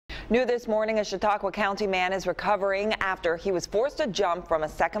New this morning, a Chautauqua County man is recovering after he was forced to jump from a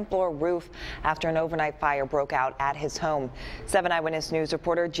second-floor roof after an overnight fire broke out at his home. 7 Eyewitness News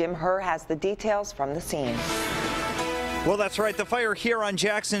reporter Jim Herr has the details from the scene. Well, that's right. The fire here on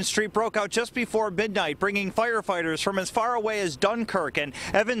Jackson Street broke out just before midnight, bringing firefighters from as far away as Dunkirk and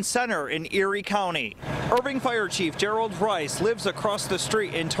Evans Center in Erie County. Irving Fire Chief Gerald Rice lives across the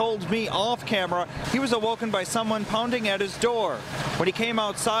street and told me off camera he was awoken by someone pounding at his door. When he came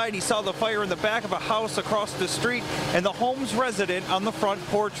outside, he saw the fire in the back of a house across the street and the home's resident on the front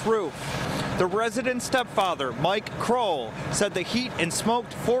porch roof. The resident's stepfather, Mike Kroll, said the heat and smoke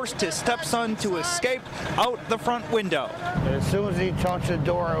forced his stepson to escape out the front window. As soon as he touched the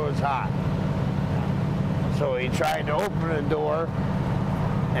door, it was hot. So he tried to open the door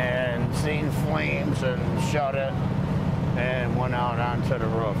and seen flames and shut it and went out onto the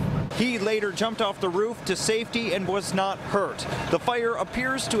roof. He later jumped off the roof to safety and was not hurt. The fire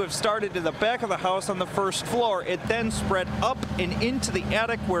appears to have started in the back of the house on the first floor. It then spread up and into the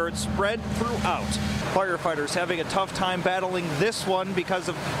attic where it spread throughout. Firefighters having a tough time battling this one because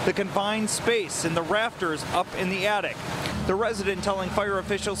of the confined space and the rafters up in the attic. The resident telling fire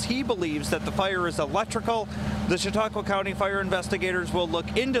officials he believes that the fire is electrical. The Chautauqua County fire investigators will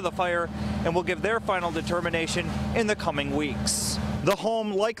look into the fire and will give their final determination in the coming weeks. The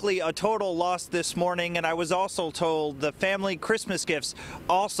home likely a total loss this morning, and I was also told the family Christmas gifts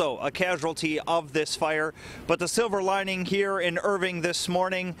also a casualty of this fire. But the silver lining here in Irving this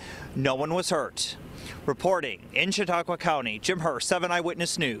morning, no one was hurt. Reporting in Chautauqua County, Jim Herr, 7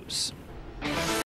 Eyewitness News.